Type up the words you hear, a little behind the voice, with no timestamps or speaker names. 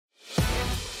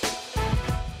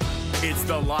It's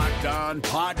the Locked On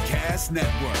Podcast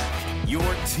Network, your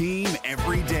team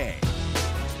every day.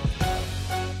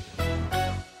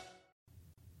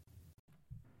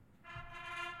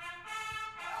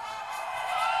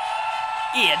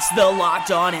 It's the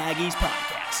Locked On Aggies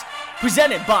podcast,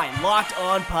 presented by Locked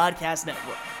On Podcast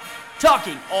Network,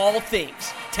 talking all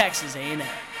things Texas A&M.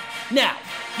 Now,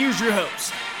 here's your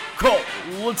host, Cole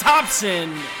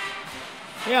Thompson.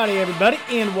 Howdy, everybody,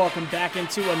 and welcome back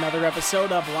into another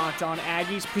episode of Locked On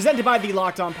Aggies, presented by the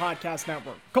Locked On Podcast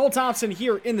Network. Cole Thompson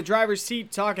here in the driver's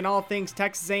seat, talking all things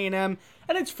Texas A&M, and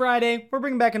it's Friday. We're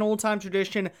bringing back an old-time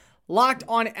tradition. Locked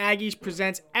On Aggies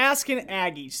presents Askin'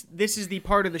 Aggies. This is the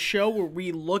part of the show where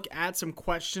we look at some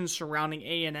questions surrounding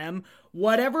A&M.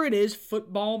 Whatever it is,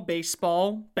 football,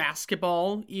 baseball,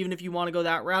 basketball, even if you want to go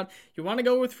that route. You want to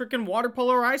go with freaking water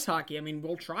polo or ice hockey. I mean,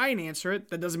 we'll try and answer it.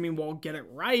 That doesn't mean we'll get it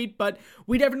right, but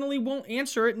we definitely won't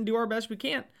answer it and do our best we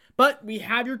can. But we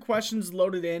have your questions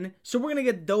loaded in, so we're going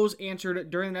to get those answered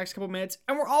during the next couple minutes.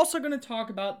 And we're also going to talk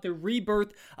about the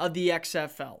rebirth of the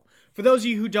XFL. For those of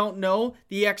you who don't know,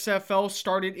 the XFL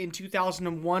started in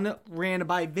 2001, ran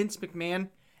by Vince McMahon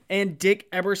and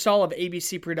Dick Ebersol of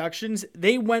ABC Productions.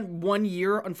 They went 1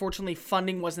 year. Unfortunately,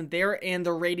 funding wasn't there, and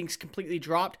the ratings completely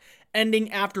dropped,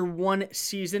 ending after one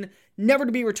season, never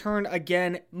to be returned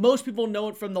again. Most people know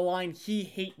it from the line, "He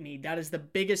hate me." That is the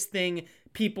biggest thing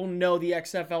people know the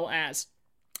XFL as.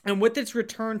 And with its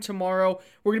return tomorrow,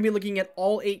 we're going to be looking at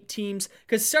all 8 teams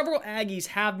because several Aggies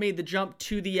have made the jump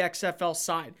to the XFL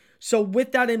side. So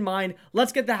with that in mind,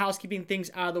 let's get the housekeeping things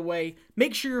out of the way.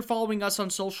 Make sure you're following us on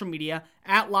social media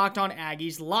at Locked On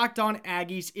Aggies. Locked On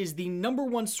Aggies is the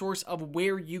 #1 source of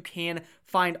where you can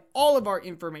find all of our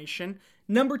information.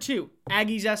 Number 2,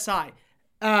 Aggies SI.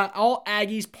 All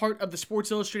Aggies, part of the Sports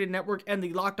Illustrated Network and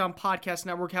the Locked On Podcast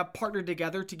Network, have partnered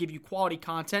together to give you quality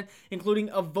content,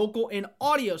 including a vocal and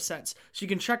audio sense. So you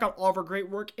can check out all of our great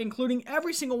work, including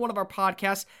every single one of our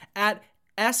podcasts at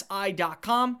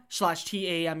si.com/TAMU.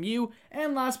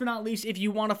 And last but not least, if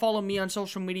you want to follow me on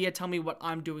social media, tell me what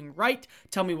I'm doing right,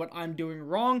 tell me what I'm doing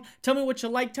wrong, tell me what you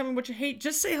like, tell me what you hate,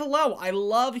 just say hello. I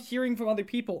love hearing from other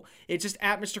people. It's just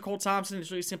at Mr. Cole Thompson.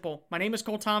 It's really simple. My name is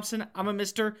Cole Thompson. I'm a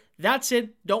Mr. That's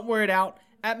it. Don't wear it out.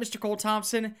 At Mr. Cole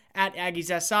Thompson, at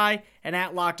Aggies SI, and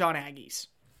at Locked On Aggies.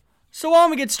 So why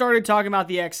don't we get started talking about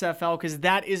the XFL, because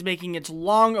that is making its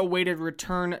long-awaited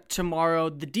return tomorrow.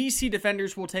 The DC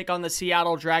Defenders will take on the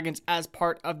Seattle Dragons as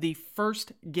part of the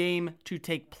first game to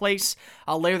take place.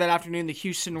 Later that afternoon, the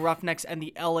Houston Roughnecks and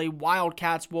the LA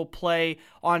Wildcats will play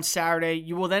on Saturday.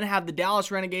 You will then have the Dallas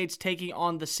Renegades taking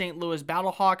on the St. Louis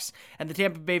Battlehawks and the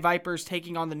Tampa Bay Vipers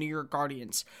taking on the New York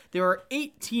Guardians. There are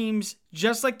 8 teams,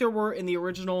 just like there were in the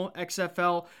original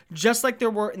XFL, just like there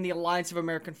were in the Alliance of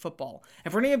American Football.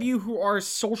 And for any of you who are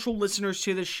social listeners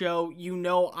to the show, you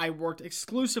know I worked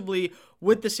exclusively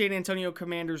with the San Antonio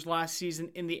Commanders last season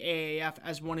in the AAF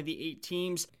as one of the 8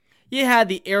 teams. You had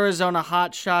the Arizona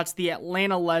Hotshots, the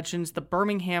Atlanta Legends, the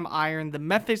Birmingham Iron, the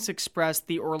Memphis Express,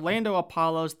 the Orlando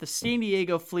Apollos, the San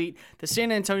Diego Fleet, the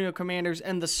San Antonio Commanders,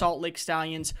 and the Salt Lake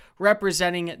Stallions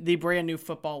representing the brand new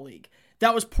football league.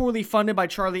 That was poorly funded by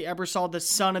Charlie Ebersol, the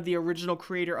son of the original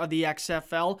creator of the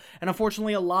XFL, and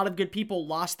unfortunately a lot of good people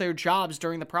lost their jobs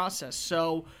during the process.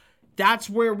 So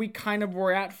that's where we kind of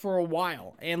were at for a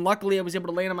while. And luckily I was able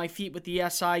to land on my feet with the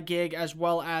SI gig, as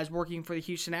well as working for the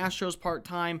Houston Astros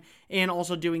part-time and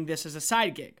also doing this as a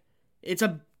side gig. It's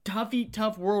a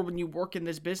tough world when you work in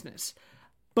this business.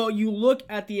 But you look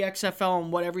at the XFL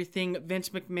and what everything Vince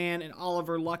McMahon and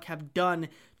Oliver Luck have done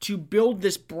to build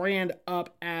this brand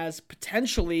up as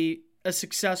potentially a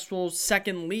successful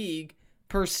second league,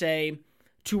 per se,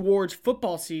 towards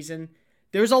football season.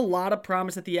 There's a lot of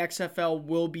promise that the XFL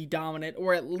will be dominant,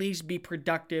 or at least be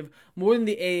productive, more than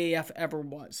the AAF ever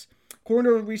was.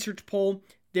 According to a research poll,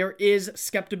 there is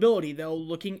skepticism, though,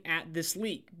 looking at this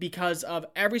league, because of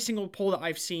every single poll that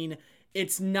I've seen.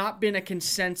 It's not been a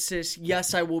consensus,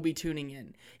 yes, I will be tuning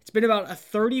in. It's been about a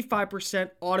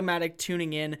 35% automatic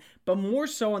tuning in, but more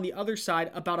so on the other side,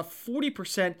 about a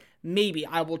 40% maybe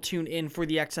I will tune in for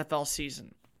the XFL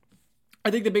season.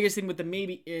 I think the biggest thing with the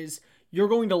maybe is you're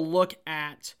going to look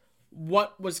at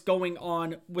what was going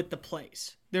on with the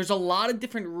plays. There's a lot of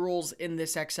different rules in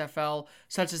this XFL,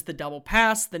 such as the double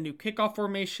pass, the new kickoff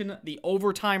formation, the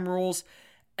overtime rules.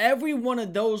 Every one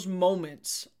of those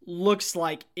moments looks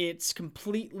like it's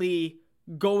completely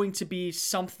going to be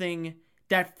something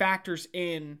that factors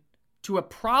in to a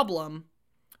problem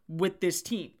with this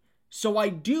team. So I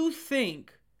do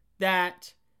think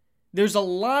that there's a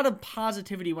lot of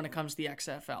positivity when it comes to the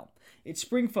XFL. It's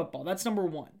spring football. That's number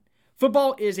 1.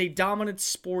 Football is a dominant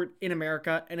sport in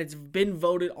America, and it's been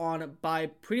voted on by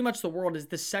pretty much the world as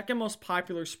the second most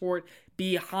popular sport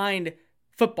behind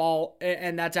football,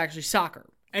 and that's actually soccer.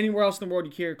 Anywhere else in the world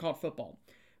you hear it called football.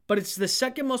 But it's the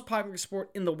second most popular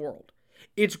sport in the world.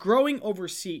 It's growing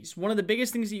overseas. One of the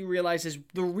biggest things that you realize is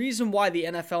the reason why the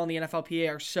NFL and the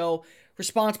NFLPA are so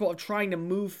responsible of trying to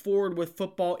move forward with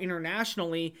football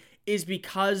internationally is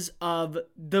because of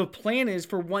the plan is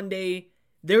for one day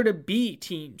there to be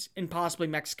teams in possibly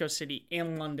Mexico City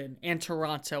and London and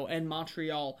Toronto and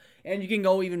Montreal. And you can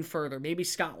go even further, maybe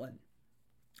Scotland,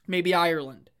 maybe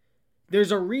Ireland.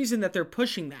 There's a reason that they're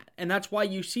pushing that. And that's why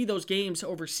you see those games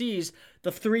overseas,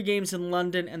 the 3 games in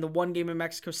London and the 1 game in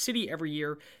Mexico City every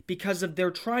year, because of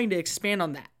they're trying to expand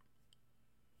on that.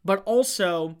 But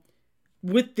also,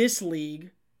 with this league,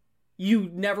 you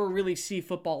never really see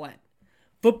football end.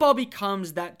 Football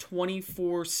becomes that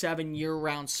 24/7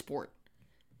 year-round sport.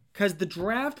 Because the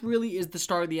draft really is the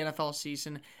start of the NFL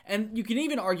season. And you can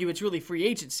even argue it's really free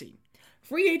agency.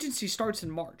 Free agency starts in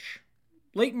March.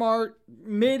 Late March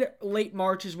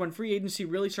is when free agency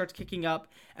really starts kicking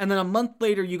up. And then a month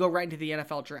later, you go right into the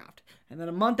NFL draft. And then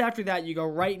a month after that, you go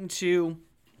right into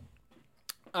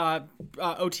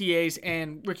OTAs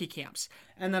and rookie camps.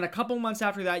 And then a couple months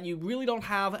after that, you really don't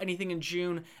have anything in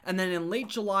June. And then in late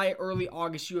July, early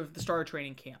August, you have the start of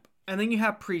training camp. And then you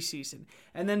have preseason.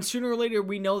 And then sooner or later,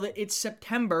 we know that it's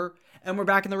September and we're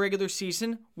back in the regular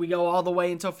season. We go all the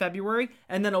way until February.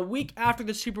 And then a week after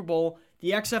the Super Bowl,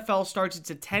 the XFL starts. It's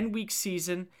a 10-week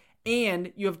season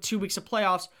and you have 2 weeks of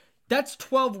playoffs. That's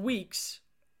 12 weeks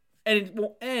and it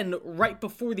will end right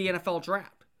before the NFL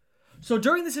draft. So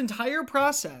during this entire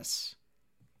process,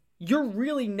 you're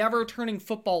really never turning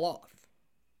football off.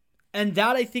 And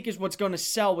that, I think, is what's going to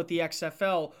sell with the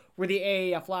XFL, where the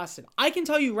AAF lasted. I can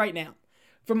tell you right now,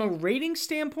 from a rating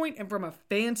standpoint and from a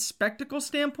fan spectacle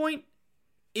standpoint,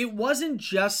 it wasn't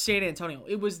just San Antonio.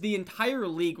 It was the entire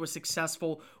league was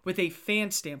successful with a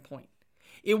fan standpoint.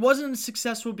 It wasn't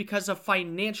successful because of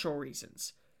financial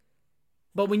reasons.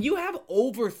 But when you have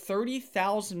over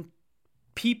 30,000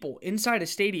 people inside a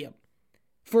stadium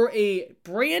for a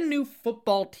brand new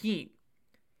football team,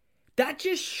 that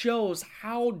just shows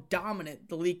how dominant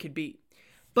the league could be.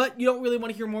 But you don't really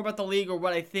want to hear more about the league or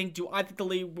what I think. Do I think the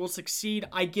league will succeed?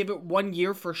 I give it 1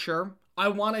 year for sure. I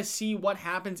want to see what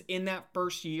happens in that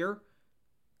first year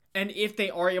and if they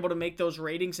are able to make those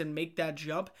ratings and make that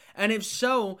jump. And if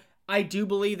so, I do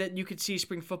believe that you could see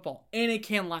spring football and it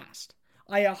can last.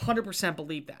 I 100%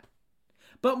 believe that.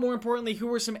 But more importantly,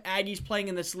 who are some Aggies playing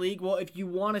in this league? Well, if you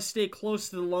want to stay close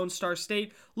to the Lone Star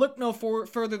State, look no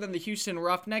further than the Houston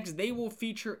Roughnecks. They will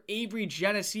feature Avery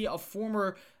Genesee, a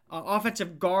former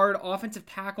offensive guard, offensive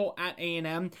tackle at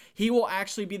A&M. He will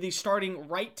actually be the starting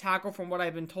right tackle from what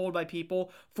I've been told by people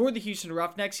for the Houston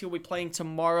Roughnecks. He'll be playing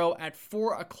tomorrow at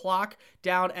 4 o'clock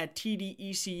down at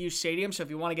TDECU Stadium. So if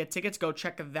you want to get tickets, go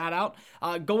check that out.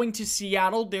 Going to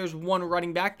Seattle, there's one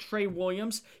running back, Trey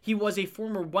Williams. He was a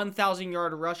former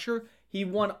 1,000-yard rusher. He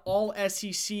won all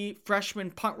SEC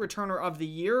freshman punt returner of the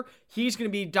year. He's going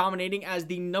to be dominating as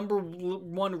the number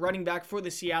 1 running back for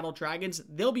the Seattle Dragons.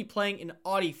 They'll be playing in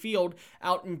Audi Field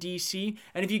out in D.C.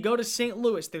 And if you go to St.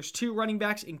 Louis, there's 2 running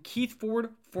backs in Keith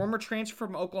Ford, former transfer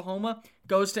from Oklahoma,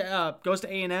 goes to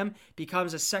A&M,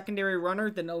 becomes a secondary runner,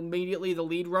 then immediately the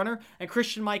lead runner, and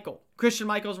Christian Michael. Christian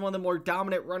Michael is one of the more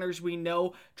dominant runners we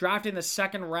know, drafted in the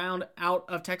 2nd round out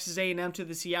of Texas A&M to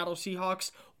the Seattle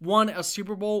Seahawks, won a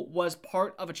Super Bowl, was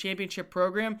part of a championship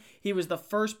program. He was the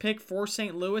first pick for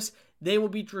St. Louis. They will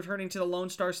be returning to the Lone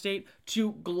Star State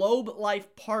to Globe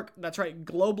Life Park. That's right,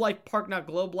 Globe Life Park, not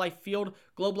Globe Life Field.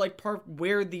 Globe Life Park,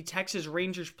 where the Texas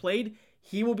Rangers played.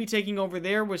 He will be taking over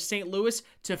there with St. Louis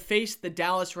to face the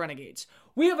Dallas Renegades.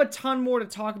 We have a ton more to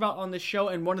talk about on this show,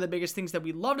 and one of the biggest things that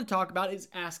we love to talk about is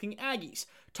Asking Aggies.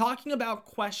 Talking about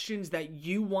questions that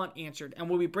you want answered, and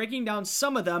we'll be breaking down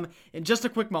some of them in just a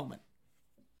quick moment.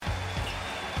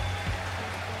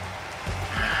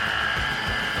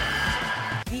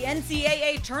 The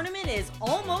NCAA tournament is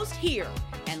almost here,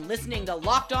 and listening to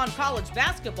Locked On College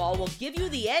Basketball will give you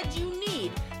the edge you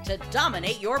need to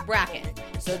dominate your bracket.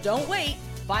 So don't wait.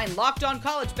 Find Locked On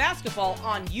College Basketball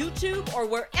on YouTube or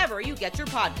wherever you get your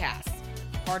podcasts.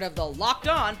 Part of the Locked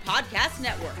On Podcast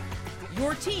Network.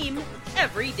 Your team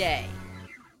every day.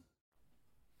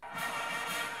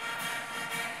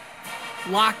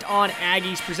 Locked On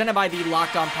Aggies, presented by the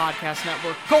Locked On Podcast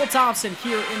Network. Cole Thompson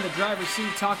here in the driver's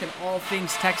seat, talking all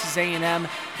things Texas A&M.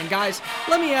 And guys,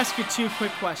 let me ask you 2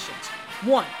 quick questions.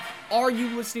 1, are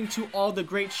you listening to all the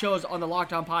great shows on the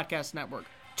Locked On Podcast Network?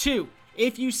 2,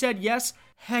 if you said yes,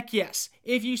 heck yes.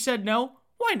 If you said no,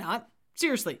 why not?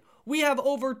 Seriously, we have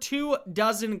over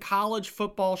 24 college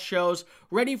football shows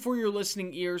ready for your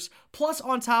listening ears. Plus,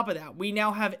 on top of that, we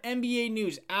now have NBA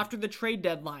news after the trade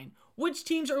deadline. Which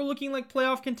teams are looking like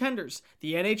playoff contenders?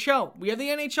 The NHL. We have the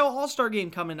NHL All-Star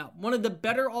Game coming up. One of the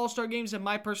better All-Star Games in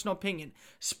my personal opinion.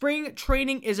 Spring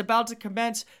training is about to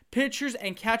commence. Pitchers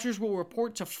and catchers will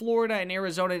report to Florida and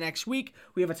Arizona next week.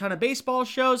 We have a ton of baseball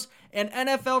shows, and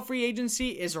NFL free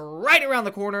agency is right around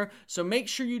the corner. So make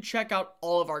sure you check out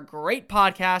all of our great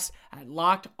podcasts at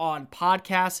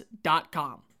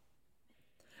LockedOnPodcast.com.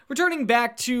 Returning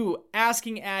back to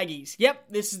Asking Aggies. Yep,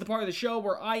 this is the part of the show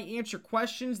where I answer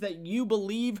questions that you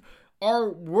believe are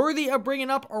worthy of bringing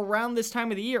up around this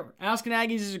time of the year. Asking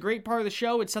Aggies is a great part of the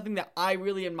show. It's something that I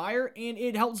really admire, and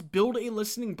it helps build a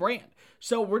listening brand.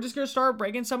 So we're just going to start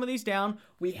breaking some of these down.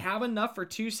 We have enough for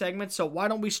 2 segments, so why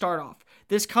don't we start off?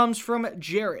 This comes from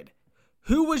Jared.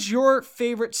 Who was your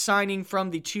favorite signing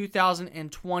from the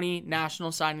 2020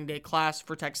 National Signing Day class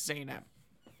for Texas A&M?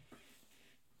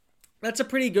 That's a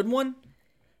pretty good one.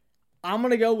 I'm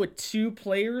going to go with 2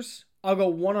 players. I'll go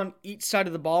one on each side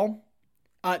of the ball.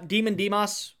 Demon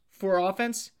Demas for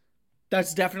offense.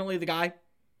 That's definitely the guy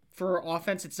for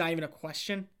offense. It's not even a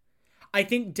question. I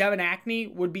think Devin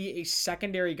Ackney would be a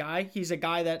secondary guy. He's a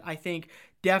guy that I think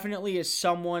definitely is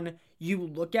someone you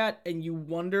look at and you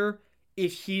wonder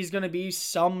if he's going to be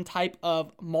some type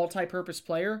of multi-purpose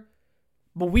player.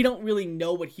 But we don't really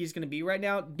know what he's going to be right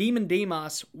now. Demon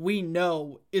Demas, we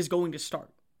know, is going to start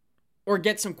or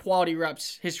get some quality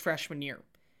reps his freshman year.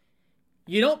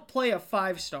 You don't play a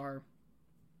 5-star.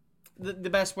 The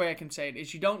best way I can say it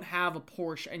is you don't have a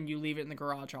Porsche and you leave it in the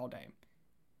garage all day.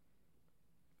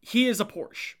 He is a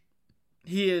Porsche.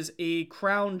 He is a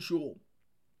crown jewel.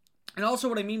 And also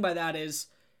what I mean by that is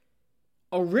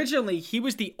originally he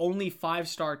was the only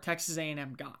 5-star Texas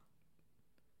A&M got.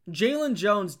 Jalen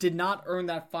Jones did not earn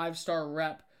that 5-star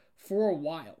rep for a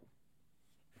while.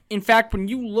 In fact, when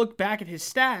you look back at his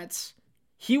stats,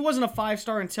 he wasn't a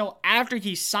 5-star until after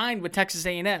he signed with Texas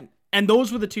A&M. And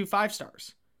those were the 2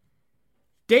 5-stars.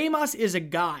 Demas is a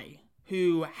guy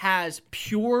who has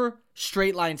pure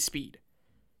straight line speed.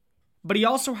 But he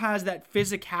also has that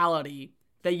physicality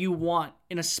that you want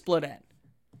in a split end.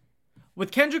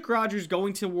 With Kendrick Rogers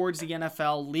going towards the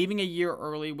NFL, leaving a year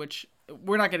early, which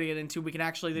we're not going to get into.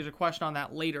 There's a question on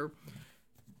that later.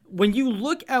 When you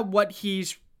look at what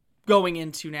he's going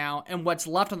into now and what's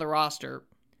left on the roster,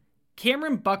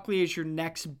 Cameron Buckley is your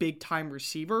next big-time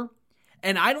receiver,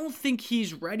 and I don't think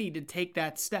he's ready to take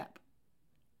that step.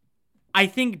 I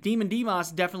think Demon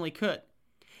Demas definitely could.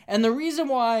 And the reason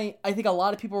why I think a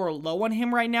lot of people are low on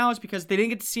him right now is because they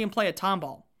didn't get to see him play at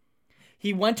Tomball.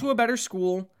 He went to a better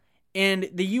school, and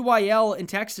the UIL in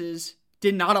Texas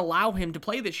did not allow him to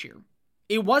play this year.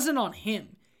 It wasn't on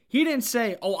him. He didn't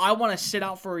say, I want to sit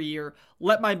out for a year,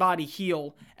 let my body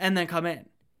heal, and then come in.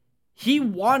 He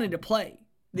wanted to play.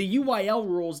 The UIL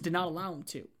rules did not allow him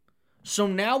to. So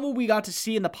now what we got to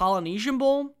see in the Polynesian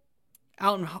Bowl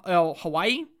out in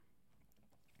Hawaii,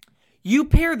 you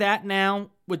pair that now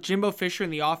with Jimbo Fisher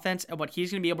in the offense and what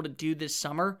he's going to be able to do this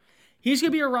summer, he's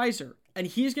going to be a riser. And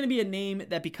he's going to be a name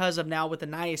that because of now with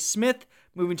Anais Smith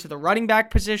moving to the running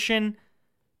back position,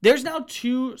 there's now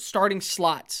 2 starting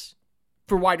slots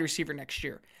for wide receiver next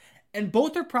year. And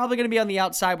both are probably going to be on the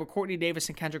outside with Courtney Davis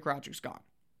and Kendrick Rogers gone.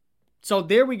 So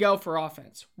there we go for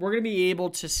offense. We're going to be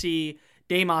able to see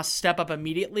Demas step up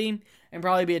immediately and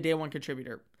probably be a day 1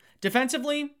 contributor.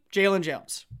 Defensively, Jalen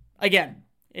Jones. Again,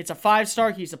 it's a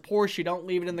 5-star. He's a Porsche. You don't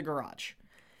leave it in the garage.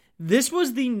 This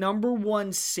was the number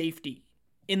 1 safety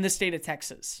in the state of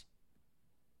Texas.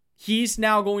 He's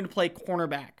now going to play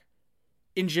cornerback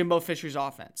in Jimbo Fisher's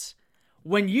offense.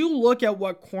 When you look at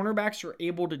what cornerbacks are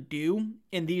able to do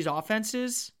in these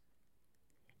offenses,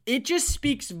 it just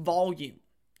speaks volume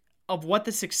of what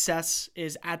the success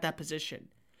is at that position.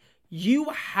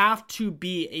 You have to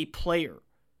be a player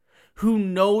who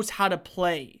knows how to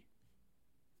play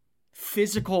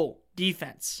physical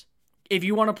defense if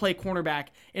you want to play cornerback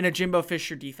in a Jimbo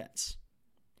Fisher defense.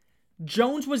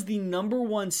 Jones was the number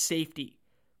 1 safety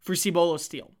for Cibolo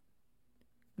Steele.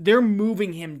 They're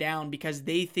moving him down because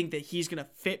they think that he's going to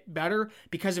fit better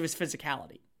because of his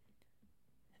physicality.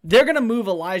 They're going to move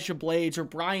Elijah Blades or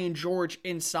Brian George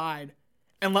inside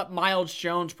and let Miles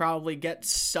Jones probably get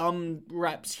some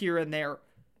reps here and there.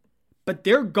 But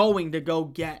they're going to go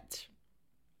get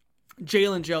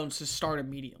Jalen Jones to start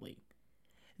immediately.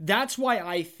 That's why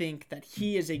I think that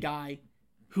he is a guy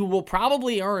who will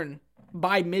probably earn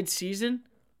by mid-season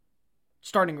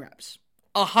starting reps.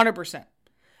 100%.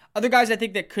 Other guys I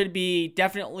think that could be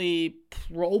definitely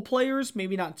role players,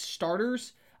 maybe not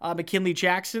starters. McKinley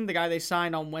Jackson, the guy they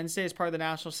signed on Wednesday as part of the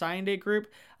National Signing Day group.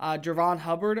 Javon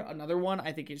Hubbard, another one.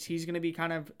 I think he's going to be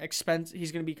kind of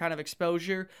He's going to be kind of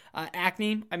exposure.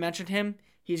 Acme, I mentioned him.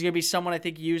 He's going to be someone I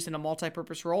think used in a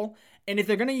multi-purpose role. And if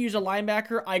they're going to use a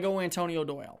linebacker, I go Antonio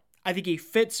Doyle. I think he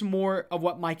fits more of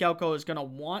what Mike Elko is going to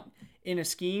want in a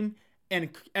scheme. And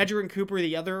Edgerrin Cooper,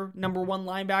 the other number one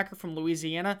linebacker from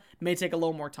Louisiana, may take a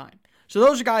little more time. So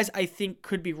those are guys I think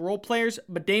could be role players,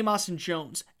 but Demas and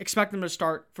Jones, expect them to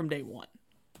start from day one.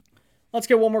 Let's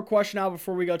get one more question out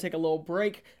before we go take a little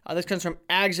break. This comes from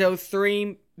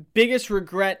Agzo3. Biggest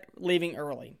regret leaving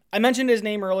early. I mentioned his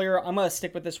name earlier. I'm going to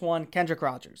stick with this one. Kendrick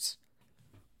Rogers.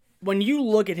 When you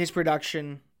look at his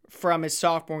production from his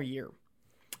sophomore year,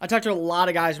 I talked to a lot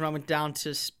of guys when I went down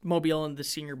to Mobile in the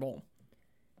Senior Bowl.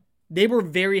 They were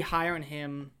very high on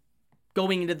him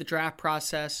going into the draft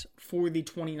process for the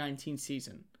 2019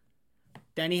 season.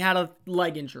 Then he had a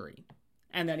leg injury,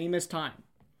 and then he missed time.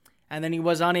 And then he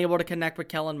was unable to connect with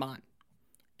Kellen Mond.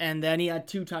 And then he had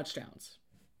 2 touchdowns.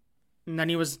 And then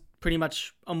he was pretty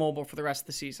much immobile for the rest of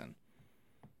the season.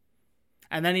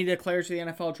 And then he declares for the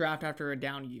NFL draft after a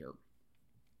down year.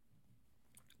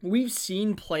 We've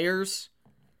seen players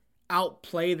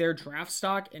outplay their draft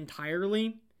stock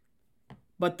entirely.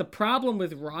 But the problem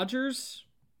with Rodgers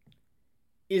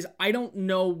is I don't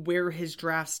know where his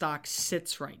draft stock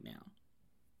sits right now.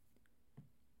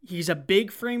 He's a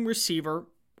big frame receiver,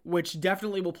 which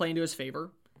definitely will play into his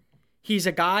favor. He's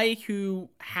a guy who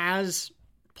has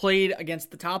played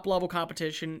against the top level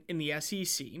competition in the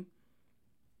SEC.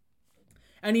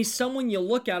 And he's someone you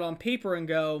look at on paper and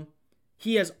go,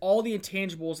 he has all the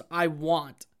intangibles I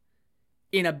want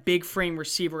in a big frame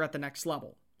receiver at the next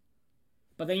level.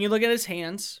 But then you look at his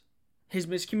hands, his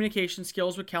miscommunication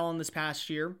skills with Kellen this past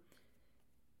year.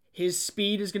 His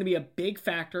speed is going to be a big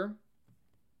factor.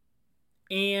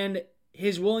 And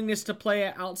his willingness to play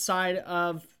outside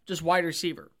of just wide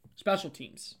receiver, special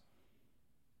teams.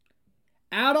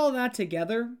 Add all that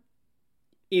together,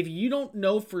 if you don't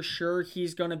know for sure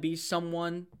he's going to be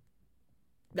someone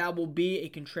that will be a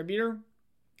contributor,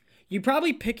 you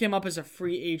probably pick him up as a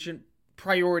free agent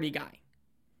priority guy.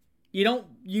 You don't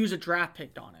use a draft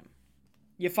pick on him.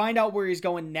 You find out where he's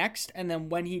going next, and then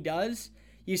when he does,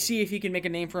 you see if he can make a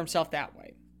name for himself that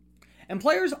way. And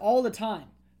players all the time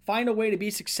find a way to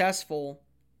be successful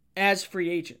as free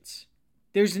agents.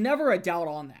 There's never a doubt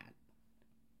on that.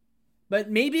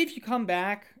 But maybe if you come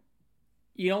back,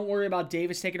 you don't worry about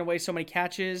Davis taking away so many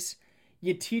catches.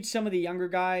 You teach some of the younger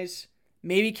guys.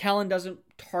 Maybe Kellen doesn't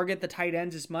target the tight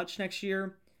ends as much next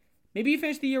year. Maybe you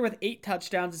finish the year with 8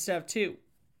 touchdowns instead of 2.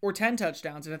 Or 10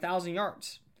 touchdowns and 1,000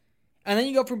 yards. And then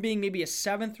you go from being maybe a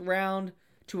 7th round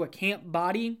to a camp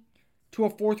body to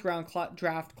a 4th round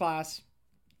draft class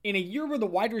in a year where the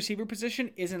wide receiver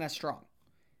position isn't as strong.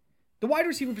 The wide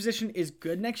receiver position is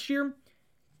good next year,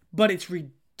 but it's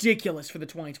ridiculous for the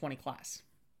 2020 class.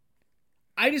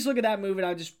 I just look at that move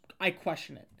and I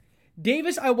question it.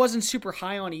 Davis, I wasn't super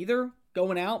high on either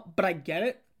going out, but I get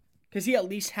it because he at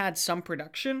least had some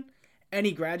production and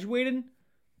he graduated.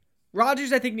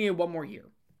 Rodgers, I think, needed 1 more year.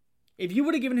 If you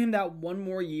would have given him that 1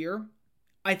 more year,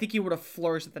 I think he would have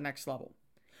flourished at the next level.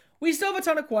 We still have a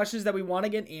ton of questions that we want to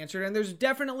get answered, and there's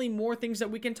definitely more things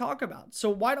that we can talk about. So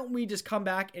why don't we just come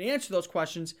back and answer those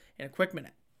questions in a quick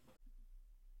minute?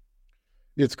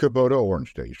 It's Kubota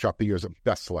Orange Day. Shop the year's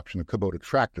best selection of Kubota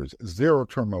tractors,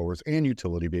 zero-turn mowers, and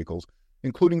utility vehicles,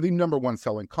 including the #1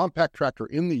 selling compact tractor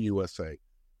in the USA.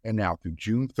 And now through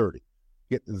June 30,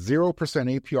 get 0%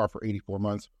 APR for 84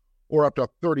 months or up to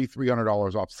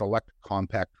 $3,300 off select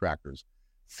compact tractors.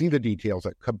 See the details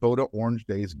at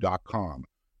KubotaOrangeDays.com.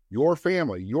 Your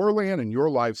family, your land, and your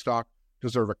livestock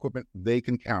deserve equipment they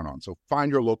can count on. So find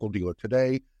your local dealer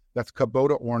today. That's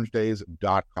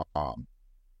KubotaOrangeDays.com.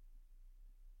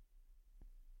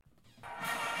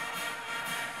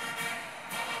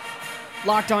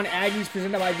 Locked On Aggies,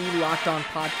 presented by the Locked On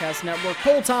Podcast Network.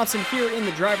 Cole Thompson here in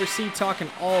the driver's seat talking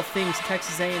all things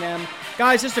Texas A&M.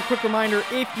 Guys, just a quick reminder,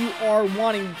 if you are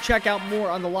wanting to check out more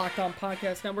on the Locked On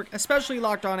Podcast Network, especially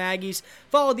Locked On Aggies,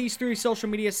 follow these 3 social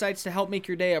media sites to help make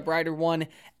your day a brighter one.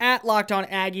 At Locked On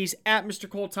Aggies, at Mr.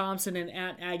 Cole Thompson, and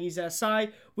at Aggies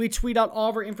SI. We tweet out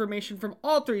all of our information from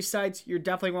all 3 sites. You're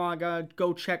definitely want to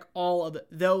go check all of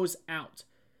those out.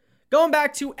 Going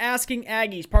back to Asking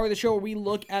Aggies, part of the show where we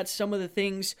look at some of the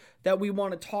things that we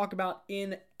want to talk about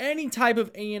in any type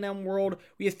of A&M world.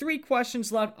 We have 3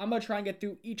 questions left. I'm going to try and get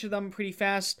through each of them pretty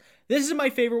fast. This is my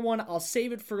favorite one. I'll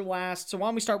save it for last. So why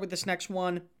don't we start with this next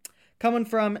one? Coming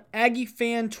from Aggie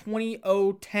Fan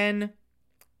 2010.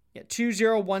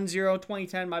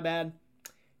 2010, my bad.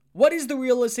 What is the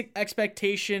realistic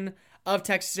expectation of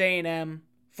Texas A&M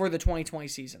for the 2020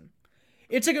 season.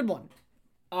 It's a good one.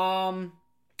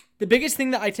 The biggest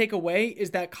thing that I take away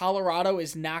is that Colorado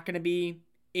is not going to be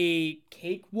a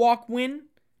cakewalk win,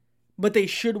 but they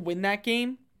should win that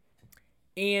game.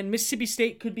 And Mississippi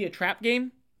State could be a trap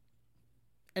game,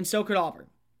 and so could Auburn.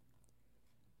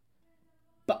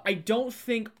 But I don't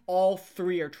think all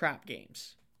three are trap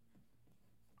games.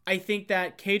 I think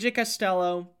that KJ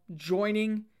Costello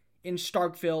joining in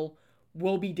Starkville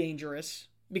will be dangerous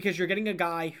because you're getting a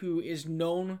guy who is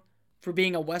known for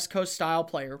being a West Coast style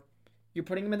player. You're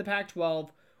putting him in the Pac-12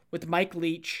 with Mike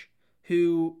Leach,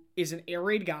 who is an air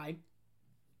raid guy,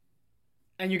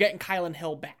 and you're getting Kylan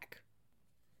Hill back.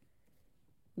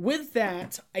 With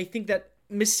that, I think that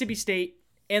Mississippi State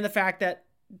and the fact that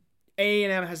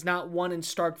A&M has not won in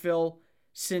Starkville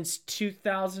since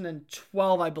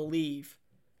 2012, I believe,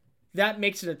 that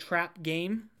makes it a trap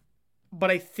game.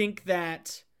 But I think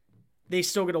that they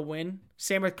still get a win.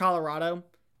 Same with Colorado.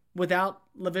 Without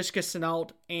Laviska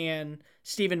Shenault and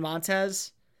Steven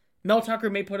Montez, Mel Tucker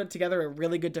may put together a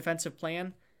really good defensive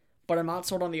plan, but I'm not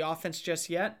sold on the offense just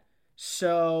yet.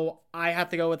 So I have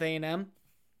to go with A&M.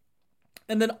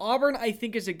 And then Auburn, I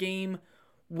think, is a game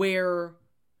where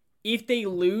if they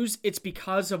lose, it's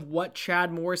because of what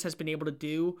Chad Morris has been able to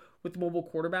do with mobile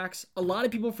quarterbacks. A lot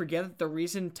of people forget that the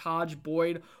reason Taj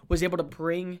Boyd was able to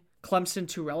bring Clemson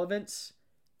to relevance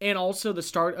and also the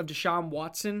start of Deshaun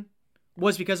Watson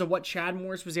was because of what Chad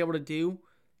Morris was able to do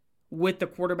with the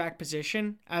quarterback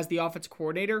position as the offense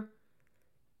coordinator.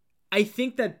 I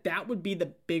think that that would be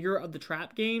the bigger of the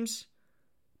trap games.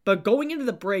 But going into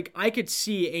the break, I could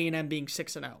see A&M being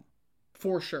 6-0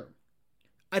 for sure.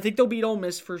 I think they'll beat Ole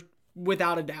Miss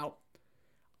without a doubt.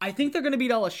 I think they're going to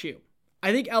beat LSU.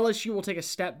 I think LSU will take a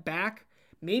step back,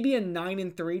 maybe a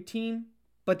 9-3 team,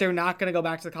 but they're not going to go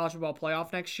back to the college football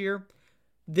playoff next year.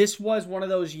 This was one of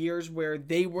those years where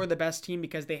they were the best team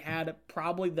because they had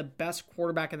probably the best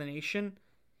quarterback in the nation.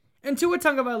 And Tua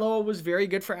Tagovailoa was very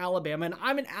good for Alabama, and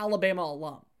I'm an Alabama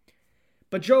alum.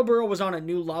 But Joe Burrow was on a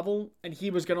new level, and he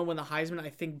was going to win the Heisman, I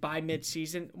think, by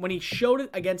midseason. When he showed it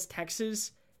against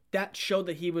Texas, that showed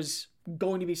that he was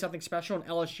going to be something special, and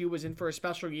LSU was in for a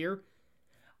special year.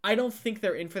 I don't think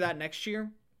they're in for that next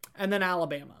year. And then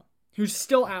Alabama, who's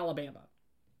still Alabama.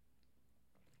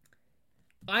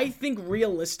 I think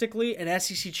realistically, an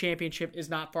SEC championship is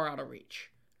not far out of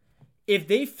reach. If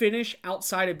they finish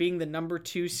outside of being the number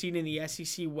 2 seed in the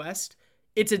SEC West,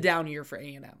 it's a down year for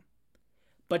A&M.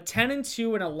 But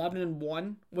 10-2 and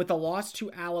 11-1 with a loss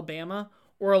to Alabama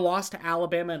or a loss to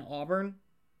Alabama and Auburn,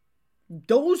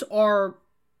 those are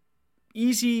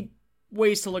easy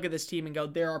ways to look at this team and go,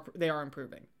 they are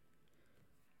improving.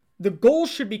 The goal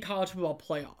should be college football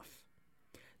playoff.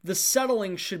 The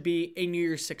settling should be a New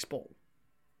Year's Six bowl.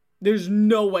 There's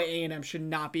no way A&M should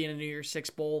not be in a New Year's Six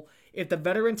bowl if the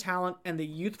veteran talent and the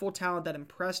youthful talent that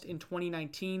impressed in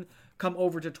 2019 come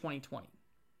over to 2020.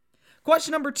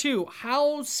 Question number 2,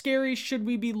 how scary should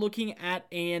we be looking at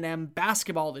A&M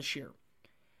basketball this year?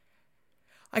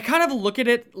 I kind of look at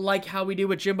it like how we do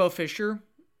with Jimbo Fisher.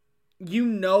 You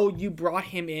know you brought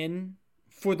him in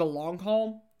for the long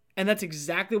haul, and that's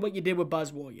exactly what you did with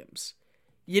Buzz Williams.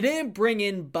 You didn't bring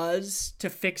in Buzz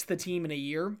to fix the team in a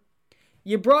year.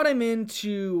 You brought him in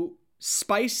to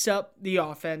spice up the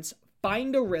offense,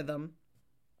 find a rhythm,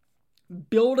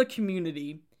 build a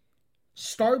community,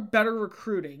 start better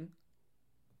recruiting,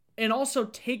 and also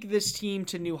take this team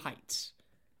to new heights.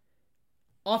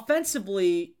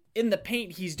 Offensively, in the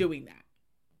paint, he's doing that.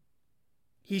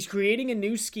 He's creating a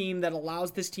new scheme that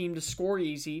allows this team to score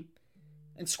easy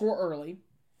and score early.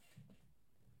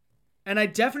 And I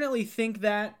definitely think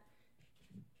that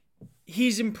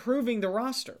he's improving the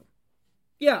roster.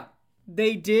 Yeah,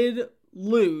 they did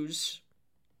lose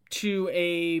to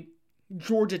a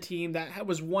Georgia team that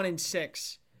was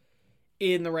 1-6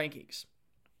 in the rankings.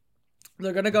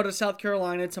 They're going to go to South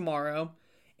Carolina tomorrow,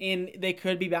 and they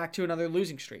could be back to another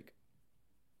losing streak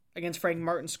against Frank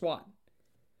Martin's squad.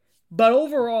 But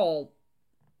overall,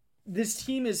 this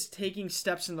team is taking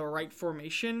steps in the right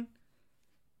formation.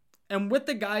 And with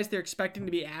the guys they're expecting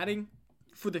to be adding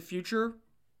for the future,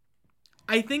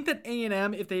 I think that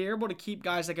A&M, if they are able to keep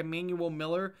guys like Emmanuel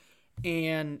Miller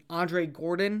and Andre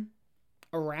Gordon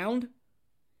around,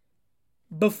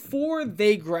 before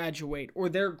they graduate or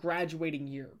their graduating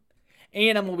year,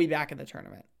 A&M will be back in the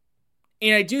tournament.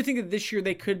 And I do think that this year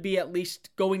they could be at least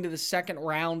going to the second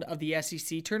round of the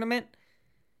SEC tournament.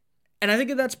 And I think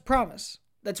that that's promise.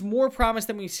 That's more promise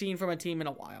than we've seen from a team in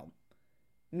a while.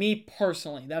 Me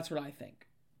personally, that's what I think.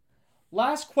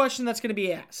 Last question that's going to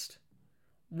be asked.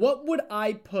 What would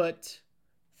I put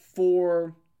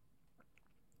for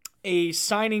a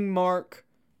signing mark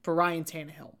for Ryan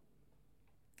Tannehill.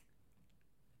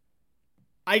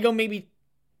 I go maybe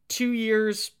 2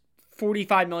 years,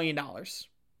 $45 million.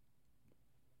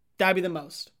 That'd be the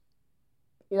most.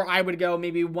 Or I would go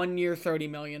maybe 1 year, $30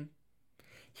 million.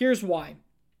 Here's why.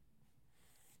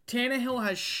 Tannehill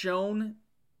has shown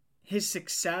his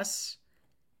success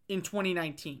in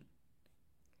 2019.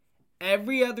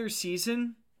 Every other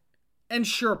season, and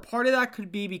sure, part of that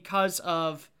could be because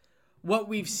of what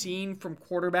we've seen from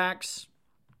quarterbacks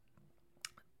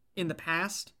in the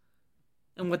past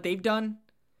and what they've done.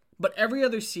 But every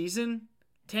other season,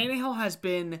 Tannehill has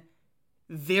been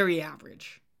very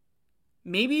average.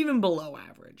 Maybe even below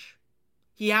average.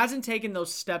 He hasn't taken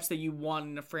those steps that you want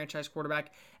in a franchise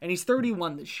quarterback, and he's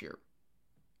 31 this year.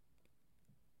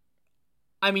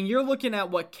 I mean, you're looking at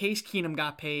what Case Keenum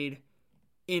got paid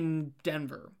in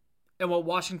Denver and what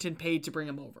Washington paid to bring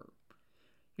him over.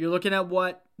 You're looking at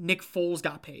what Nick Foles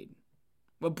got paid,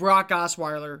 what Brock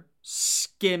Osweiler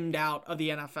skimmed out of the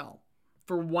NFL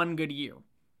for one good year.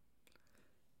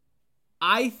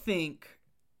 I think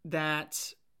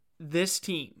that this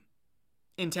team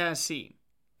in Tennessee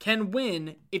can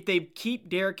win if they keep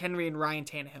Derrick Henry and Ryan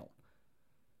Tannehill.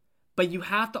 But you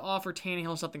have to offer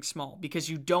Tannehill something small because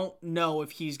you don't know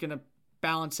if he's going to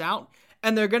balance out.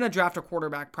 And they're going to draft a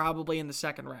quarterback probably in the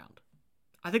second round.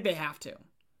 I think they have to.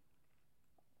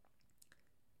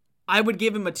 I would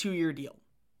give him a 2-year deal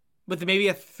with maybe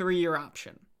a 3-year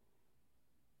option.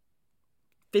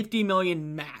 $50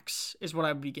 million max is what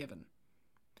I would be given.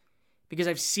 Because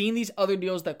I've seen these other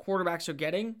deals that quarterbacks are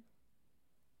getting,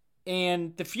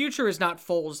 and the future is not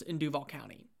Foles in Duval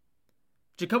County.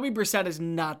 Jacoby Brissett is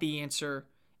not the answer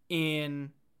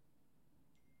in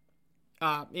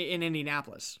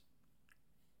Indianapolis.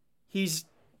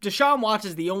 Deshaun Watson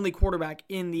is the only quarterback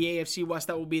in the AFC West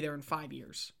that will be there in 5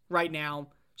 years. Right now,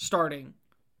 starting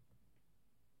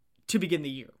to begin the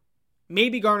year.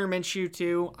 Maybe Gardner Minshew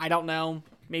too. I don't know.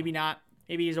 Maybe not.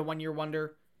 Maybe he's a 1-year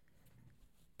wonder.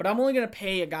 But I'm only going to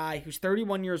pay a guy who's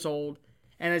 31 years old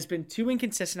and has been too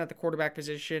inconsistent at the quarterback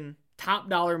position, top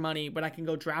dollar money, but I can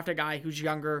go draft a guy who's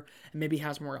younger and maybe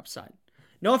has more upside.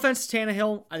 No offense to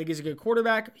Tannehill. I think he's a good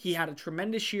quarterback. He had a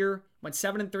tremendous year. Went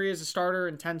 7-3 as a starter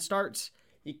in 10 starts.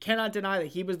 You cannot deny that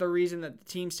he was the reason that the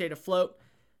team stayed afloat.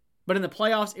 But in the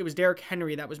playoffs, it was Derrick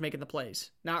Henry that was making the plays,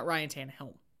 not Ryan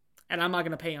Tannehill. And I'm not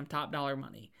going to pay him top dollar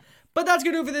money. But that's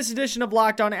going to do it for this edition of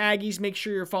Locked On Aggies. Make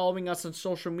sure you're following us on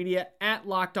social media at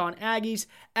Locked On Aggies,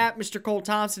 at Mr. Cole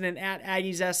Thompson, and at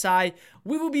Aggies SI.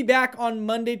 We will be back on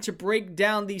Monday to break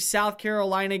down the South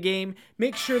Carolina game.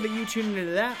 Make sure that you tune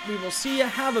into that. We will see you.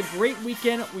 Have a great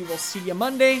weekend. We will see you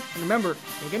Monday. And remember,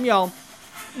 take them, y'all.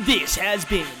 This has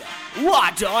been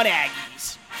Locked On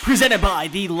Aggies, presented by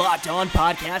the Locked On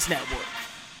Podcast Network.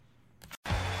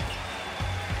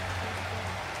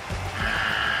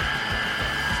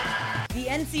 The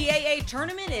NCAA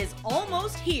tournament is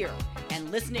almost here,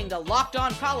 and listening to Locked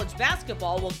On College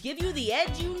Basketball will give you the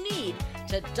edge you need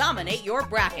to dominate your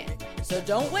bracket. So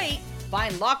don't wait.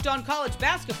 Find Locked On College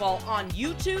Basketball on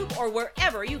YouTube or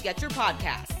wherever you get your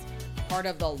podcasts. Part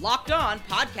of the Locked On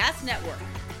Podcast Network.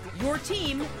 Your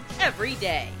team every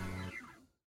day.